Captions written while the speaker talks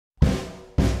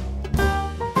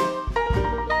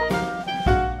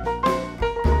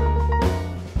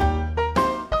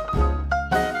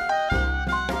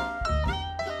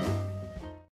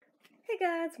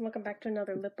and welcome back to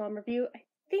another lip balm review. I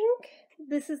think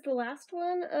this is the last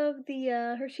one of the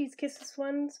Hershey's Kisses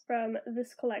ones from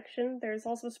this collection. There's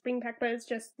also a spring pack, but it's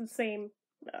just the same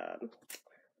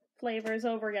flavors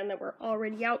over again that were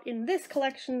already out in this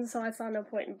collection, so I saw no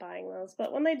point in buying those.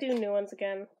 But when they do new ones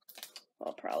again,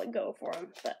 I'll probably go for them.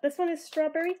 But this one is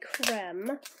Strawberry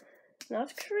Creme.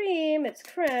 Not cream, it's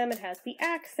creme. It has the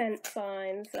accent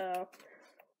sign, so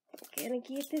I'm gonna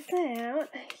get this out.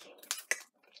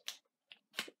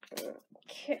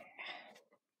 Okay.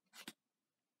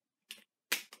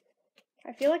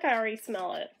 I feel like I already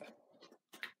smell it.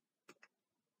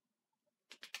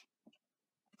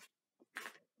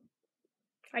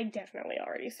 I definitely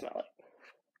already smell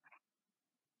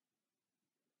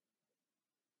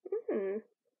it.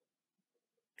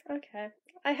 Okay.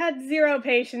 I had zero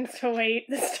patience to wait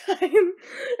this time,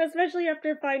 especially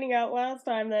after finding out last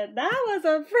time that was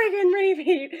a friggin'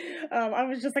 repeat. I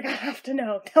was just like, I have to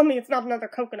know. Tell me it's not another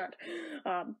coconut.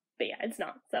 But yeah, it's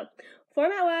not. So,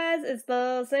 format-wise, it's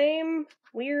the same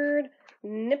weird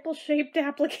nipple-shaped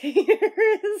applicator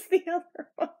as the other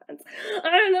ones.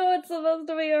 I don't know it's supposed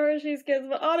to be a Hershey's Kiss,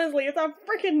 but honestly, it's a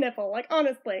freaking nipple. Like,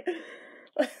 honestly.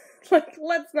 Like,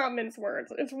 let's not mince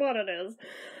words. It's what it is.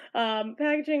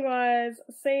 Packaging-wise,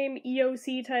 same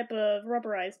EOC type of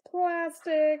rubberized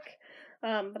plastic,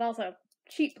 but also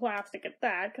cheap plastic at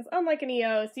that, because unlike an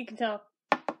EOS, you can tell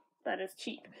that is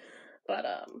cheap.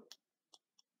 But,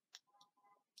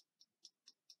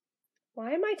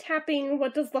 why am I tapping?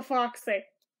 What does the fox say?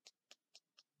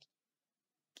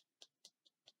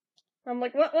 I'm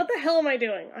like, what the hell am I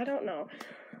doing? I don't know.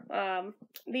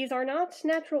 These are not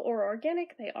natural or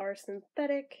organic. They are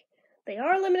synthetic. They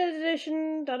are limited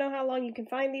edition. Don't know how long you can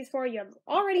find these for. You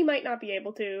already might not be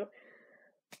able to.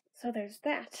 So there's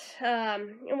that.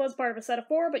 It was part of a set of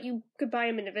 4, but you could buy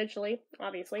them individually,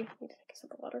 obviously. I need to take a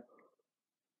sip of water.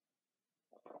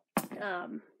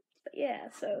 But yeah,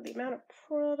 so the amount of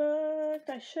product,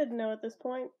 I should know at this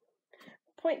point.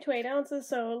 0.28 ounces,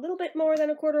 so a little bit more than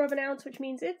 1/4 of an ounce, which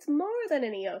means it's more than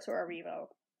an EOS or a Revo.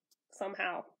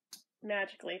 Somehow.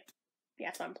 Magically.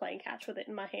 Yes, I'm playing catch with it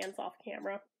in my hands off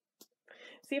camera.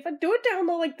 See, if I do it down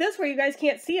low like this where you guys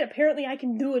can't see it, apparently I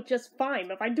can do it just fine.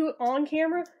 But if I do it on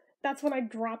camera, that's when I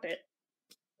drop it.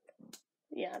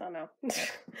 Yeah, I don't know.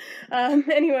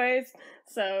 Anyways,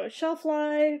 so shelf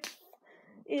life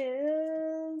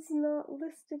is not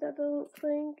listed, I don't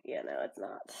think. Yeah, no, it's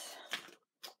not.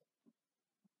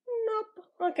 Nope.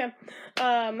 Okay.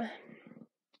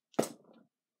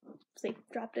 See,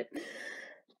 dropped it.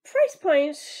 Price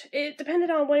point, it depended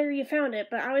on where you found it,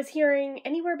 but I was hearing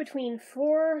anywhere between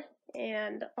 $4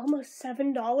 and almost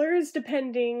 $7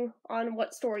 depending on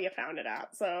what store you found it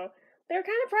at. So they're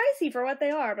kind of pricey for what they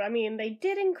are, but I mean, they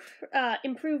did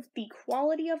improve the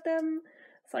quality of them,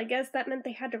 so I guess that meant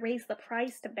they had to raise the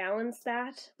price to balance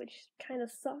that, which kind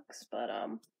of sucks, but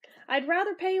I'd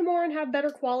rather pay more and have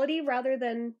better quality rather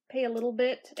than pay a little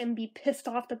bit and be pissed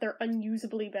off that they're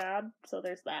unusably bad, so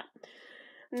there's that.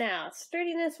 Now,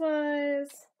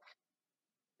 sturdiness-wise,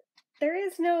 there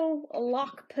is no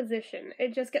lock position.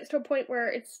 It just gets to a point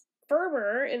where it's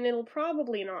firmer and it'll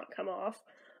probably not come off.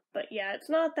 But yeah, it's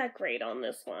not that great on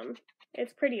this one.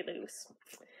 It's pretty loose.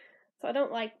 So I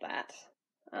don't like that.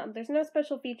 There's no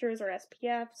special features or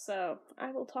SPF, so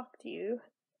I will talk to you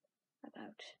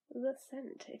about the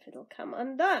scent if it'll come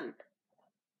undone.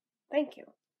 Thank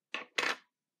you.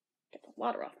 Get the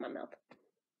water off my mouth.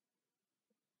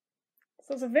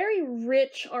 So it's a very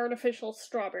rich artificial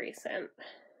strawberry scent.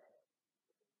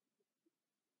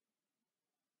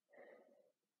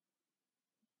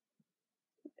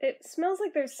 It smells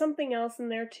like there's something else in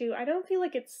there too. I don't feel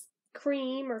like it's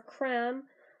cream or creme,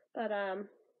 but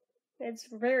it's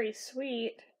very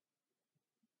sweet.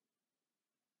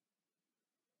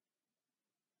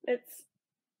 It's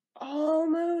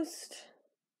almost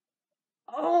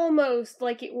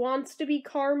like it wants to be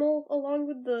caramel along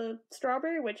with the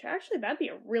strawberry, which actually that'd be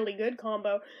a really good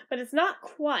combo, but it's not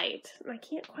quite. I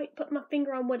can't quite put my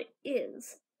finger on what it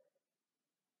is.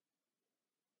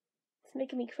 It's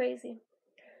making me crazy.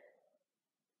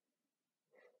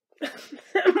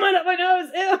 Mine up my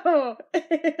nose! Ew!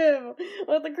 Ew!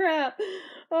 What the crap?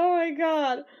 Oh my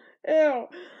god! Ew!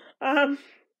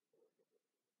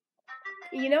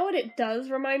 You know what it does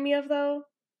remind me of, though?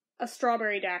 A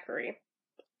strawberry daiquiri.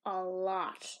 A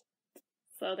lot.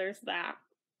 So there's that.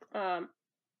 I'm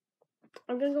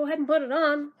gonna go ahead and put it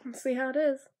on and see how it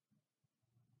is.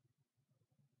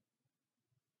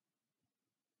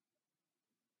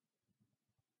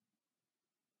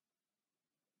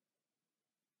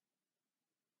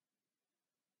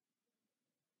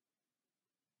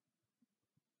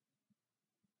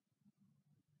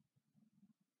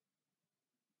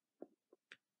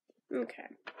 Okay.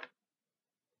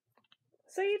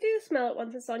 So you do smell it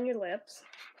once it's on your lips.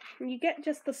 You get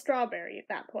just the strawberry at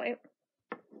that point.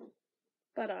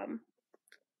 But,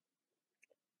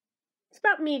 it's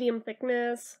about medium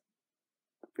thickness.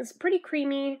 It's pretty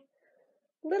creamy.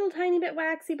 Little tiny bit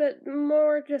waxy, but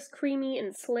more just creamy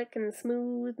and slick and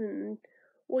smooth and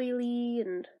oily,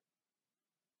 and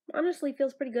honestly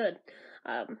feels pretty good.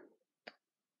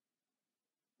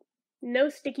 No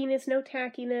stickiness, no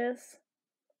tackiness.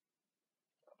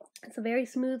 It's a very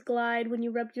smooth glide when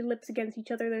you rub your lips against each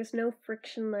other. There's no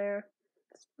friction there.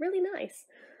 It's really nice.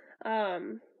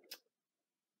 In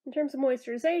terms of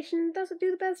moisturization, does it do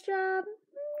the best job?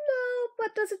 No,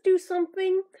 but does it do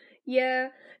something? Yeah,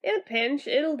 in a pinch,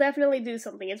 it'll definitely do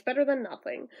something. It's better than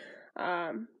nothing.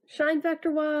 Shine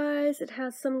factor wise, it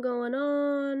has some going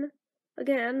on.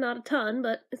 Again, not a ton,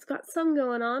 but it's got some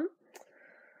going on.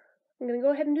 I'm gonna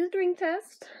go ahead and do the drink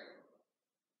test.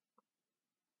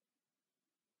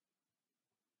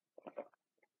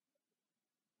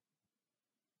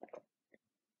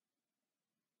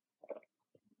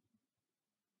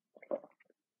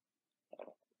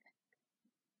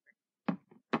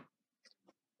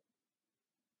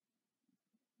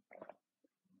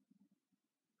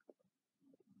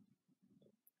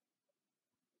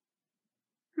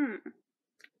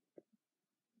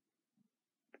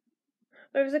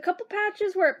 There's a couple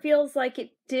patches where it feels like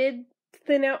it did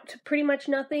thin out to pretty much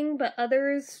nothing, but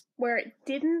others where it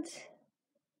didn't.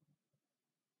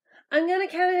 I'm gonna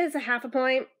count it as a half a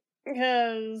point,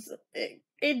 because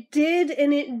it did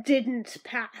and it didn't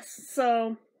pass,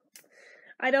 so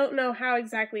I don't know how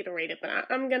exactly to rate it,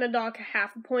 but I'm gonna dock a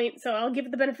half a point, so I'll give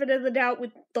it the benefit of the doubt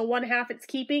with the 1/2 it's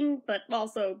keeping, but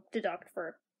also deduct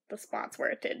for the spots where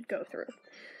it did go through.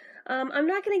 I'm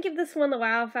not gonna give this one the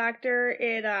wow factor.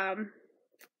 It,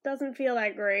 doesn't feel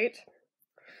that great.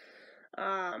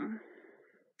 I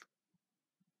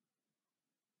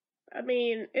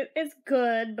mean, it's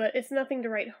good, but it's nothing to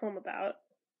write home about.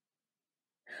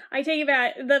 I take it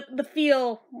back. The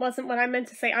feel wasn't what I meant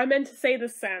to say. I meant to say the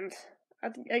scent.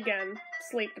 Again,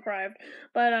 sleep deprived.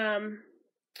 But,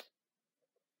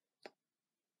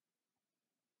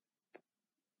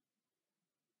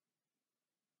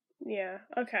 yeah.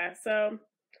 Okay, so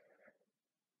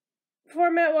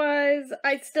format-wise,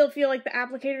 I still feel like the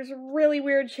applicator's a really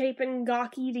weird shape and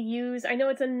gawky to use. I know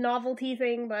it's a novelty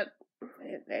thing, but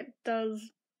it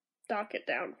does dock it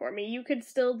down for me. You could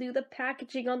still do the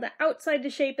packaging on the outside to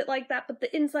shape it like that, but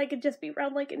the inside could just be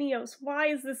round like an EOS. Why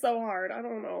is this so hard? I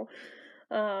don't know.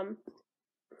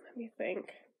 Let me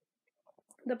think.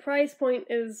 The price point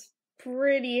is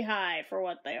pretty high for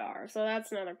what they are, so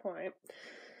that's another point.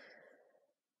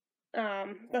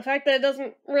 The fact that it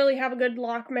doesn't really have a good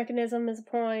lock mechanism is a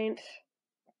point.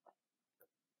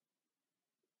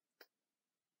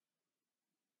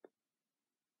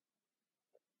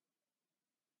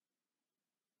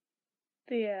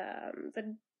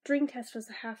 The drink test was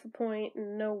a half a point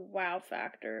and no wow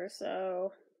factor,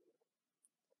 so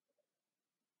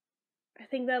I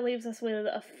think that leaves us with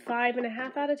a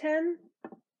 5.5 out of 10.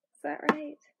 Is that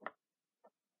right?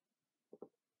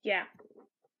 Yeah,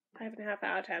 5.5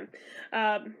 out of 10.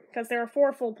 Because there are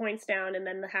 4 full points down and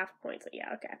then the half points.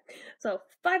 Yeah, okay. So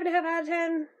 5.5 out of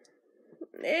 10.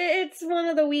 It's one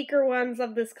of the weaker ones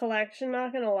of this collection,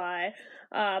 not gonna lie.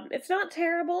 It's not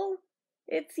terrible.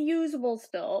 It's usable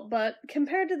still, but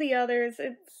compared to the others,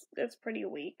 it's pretty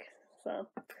weak. So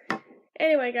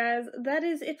anyway, guys, that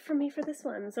is it for me for this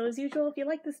one. So as usual, if you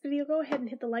like this video, go ahead and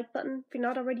hit the like button. If you're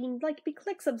not already and you'd like to be,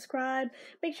 click subscribe.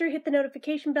 Make sure you hit the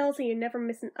notification bell so you never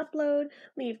miss an upload.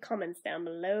 Leave comments down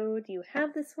below. Do you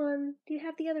have this one? Do you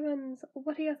have the other ones?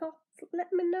 What are your thoughts?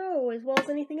 Let me know, as well as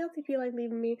anything else you feel like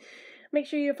leaving me. Make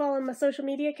sure you follow my social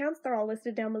media accounts. They're all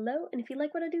listed down below. And if you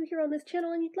like what I do here on this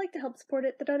channel and you'd like to help support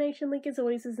it, the donation link is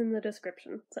always in the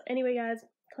description. So anyway, guys,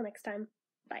 till next time,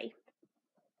 bye.